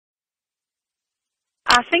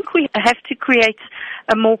I think we have to create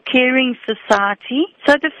a more caring society.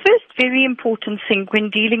 So the first very important thing when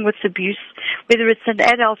dealing with abuse, whether it's an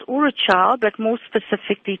adult or a child, but more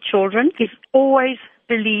specifically children, is always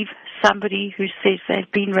believe somebody who says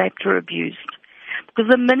they've been raped or abused.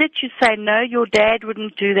 Because the minute you say, no, your dad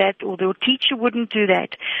wouldn't do that or your teacher wouldn't do that,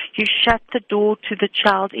 you shut the door to the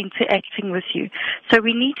child interacting with you. So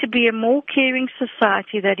we need to be a more caring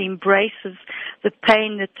society that embraces the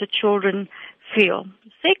pain that the children feel.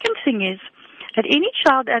 The second thing is that any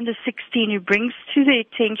child under 16 who brings to the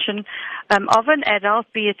attention of an adult,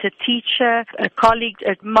 be it a teacher, a colleague,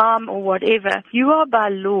 a mom, or whatever, you are by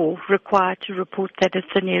law required to report that at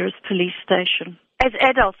the nearest police station. As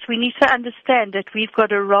adults, we need to understand that we've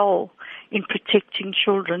got a role in protecting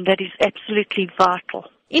children that is absolutely vital.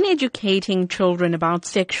 In educating children about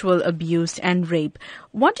sexual abuse and rape,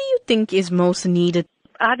 what do you think is most needed?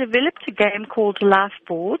 I developed a game called Life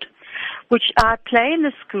Board, which I play in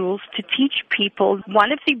the schools to teach people.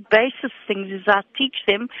 One of the basis things is I teach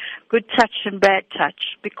them good touch and bad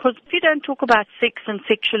touch. Because if you don't talk about sex and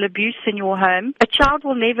sexual abuse in your home, a child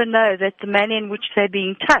will never know that the manner in which they're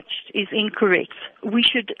being touched is incorrect. We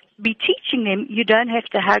should be teaching them you don't have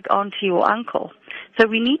to hug auntie or uncle. So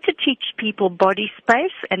we need to teach people body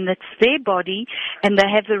space, and that's their body, and they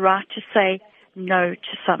have the right to say no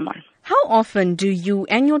to someone. How often do you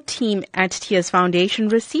and your team at Tears Foundation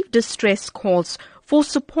receive distress calls for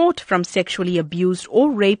support from sexually abused or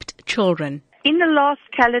raped children? In the last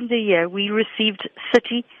calendar year, we received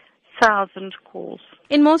 30,000 calls.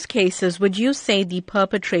 In most cases, would you say the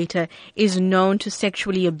perpetrator is known to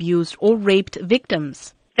sexually abused or raped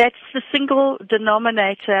victims? That's the single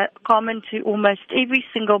denominator common to almost every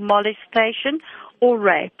single molestation or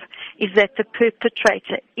rape, is that the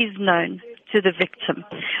perpetrator is known to the victim.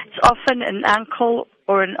 It's often an uncle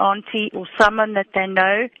or an auntie or someone that they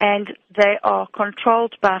know, and they are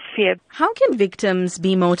controlled by fear. How can victims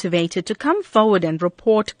be motivated to come forward and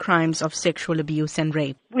report crimes of sexual abuse and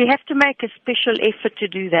rape? We have to make a special effort to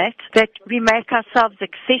do that we make ourselves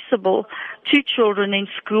accessible to children in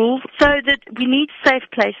schools, so that we need safe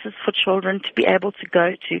places for children to be able to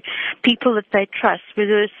go to, people that they trust,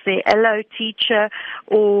 whether it's their LO teacher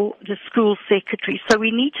or the school secretary. So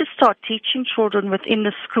we need to start teaching children within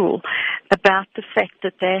the school about the fact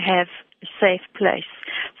that they have a safe place.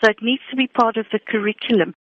 So it needs to be part of the curriculum.